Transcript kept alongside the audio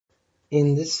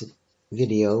In this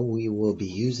video, we will be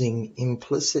using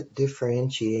implicit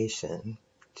differentiation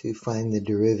to find the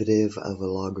derivative of a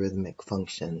logarithmic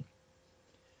function.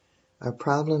 Our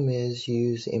problem is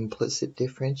use implicit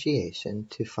differentiation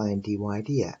to find dy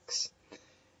dx.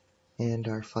 And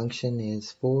our function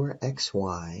is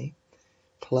 4xy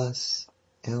plus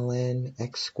ln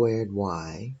x squared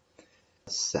y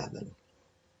plus 7.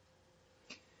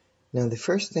 Now the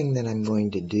first thing that I'm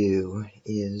going to do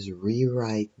is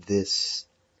rewrite this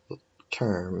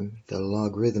term, the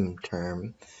logarithm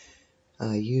term,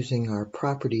 using our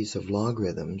properties of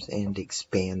logarithms and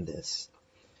expand this.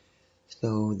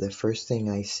 So the first thing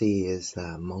I see is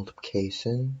the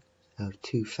multiplication of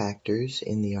two factors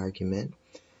in the argument.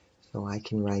 So I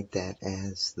can write that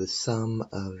as the sum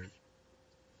of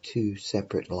two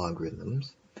separate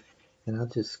logarithms. And I'll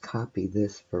just copy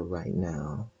this for right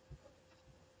now.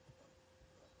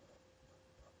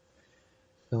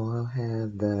 So I'll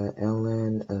have the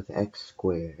ln of x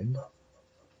squared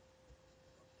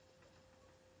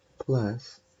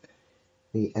plus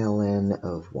the ln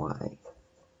of y.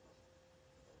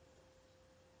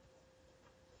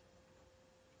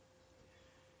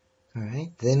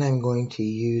 Alright, then I'm going to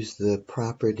use the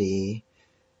property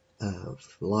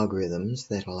of logarithms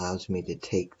that allows me to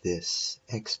take this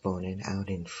exponent out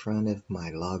in front of my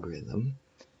logarithm.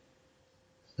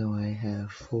 So I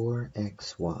have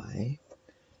 4xy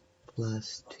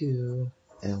plus 2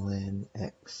 ln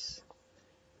x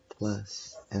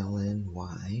plus ln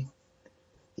y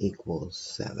equals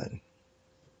 7.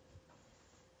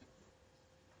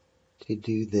 To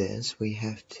do this, we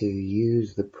have to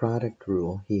use the product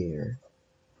rule here.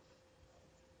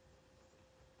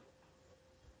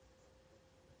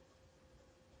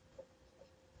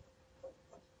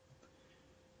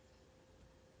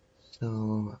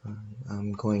 So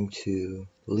I'm going to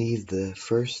leave the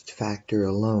first factor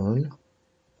alone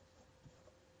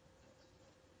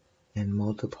and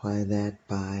multiply that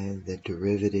by the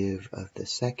derivative of the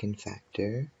second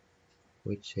factor,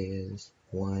 which is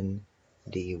 1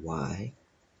 dy,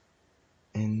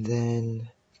 and then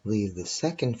leave the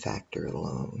second factor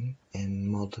alone and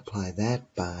multiply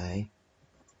that by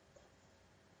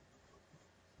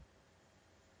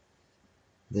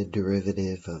the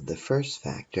derivative of the first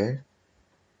factor.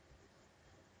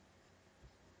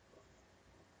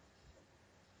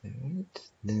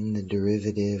 Then the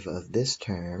derivative of this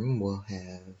term will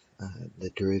have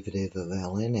the derivative of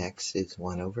ln x is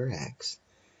 1 over x.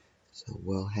 So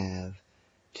we'll have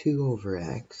 2 over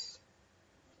x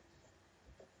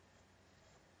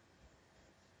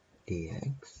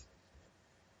dx.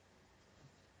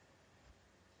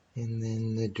 And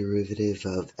then the derivative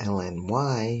of ln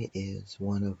y is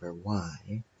 1 over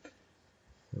y.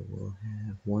 So we'll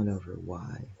have 1 over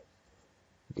y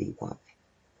dy.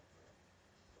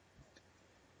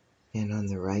 And on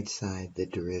the right side, the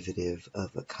derivative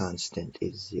of a constant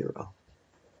is 0.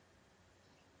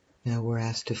 Now we're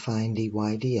asked to find dy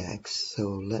dx, so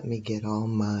let me get all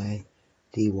my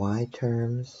dy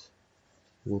terms.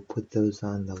 We'll put those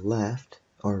on the left,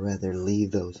 or rather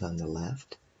leave those on the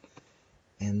left.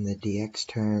 And the dx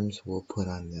terms we'll put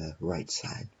on the right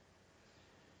side.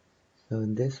 So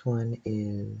this one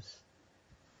is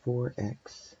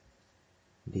 4x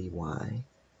dy,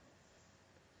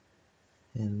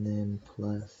 and then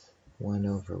plus 1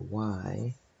 over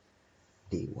y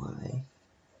dy.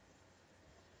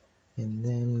 And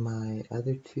then my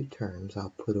other two terms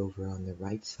I'll put over on the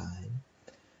right side.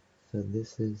 So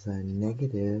this is a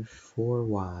negative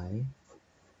 4y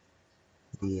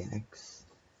dx,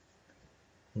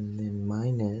 and then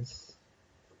minus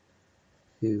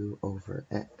 2 over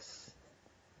x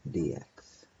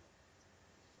dx.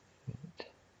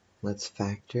 Let's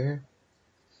factor.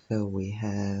 So we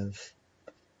have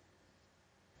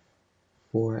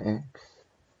 4x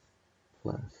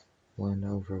plus 1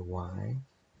 over y,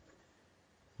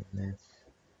 and that's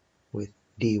with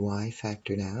dy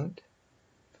factored out.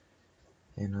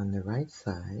 And on the right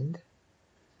side,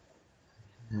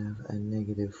 I have a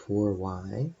negative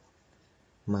 4y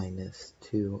minus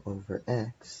 2 over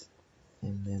x,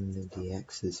 and then the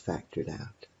dx is factored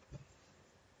out.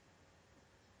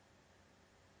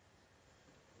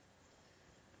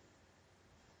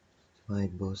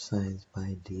 Divide both sides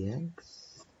by dx,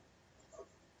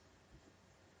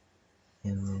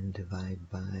 and then divide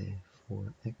by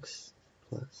 4x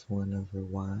plus 1 over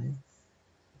y.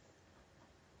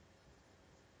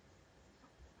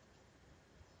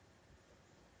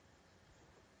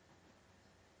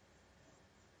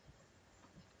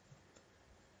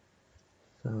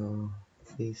 So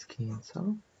these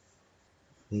cancel,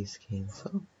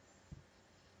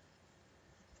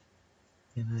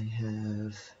 and I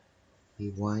have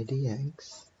dy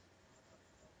dx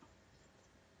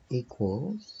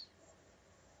equals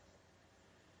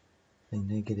a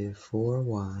negative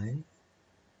 4y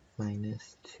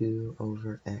minus 2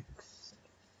 over x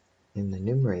in the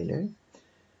numerator,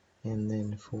 and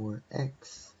then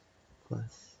 4x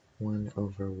plus 1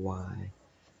 over y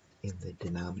in the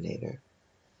denominator.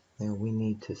 Now we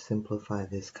need to simplify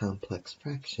this complex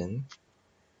fraction,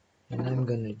 and I'm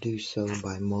going to do so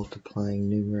by multiplying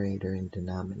numerator and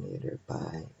denominator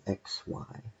by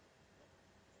xy.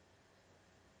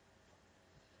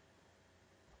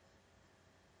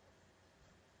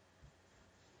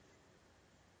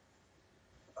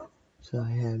 So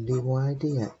I have dy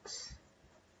dx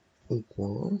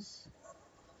equals,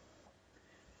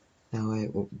 now I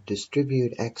will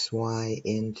distribute xy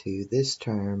into this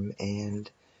term, and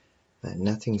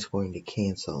nothing's going to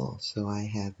cancel. So I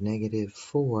have negative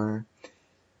 4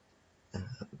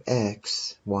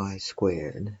 x y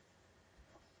squared.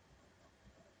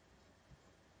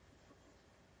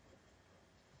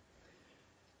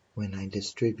 When I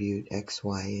distribute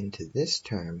xy into this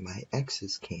term, my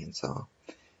x's cancel,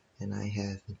 and I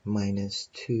have minus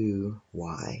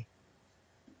 2y.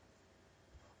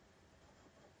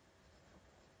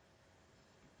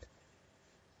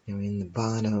 Now in the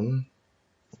bottom,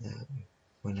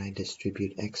 when I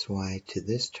distribute xy to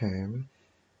this term,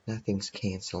 nothing's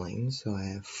canceling, so I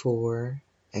have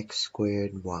 4x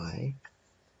squared y.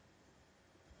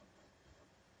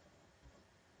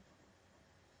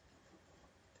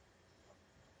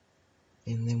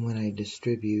 And then when I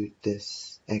distribute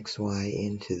this xy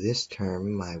into this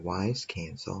term, my y's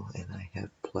cancel, and I have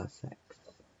plus x.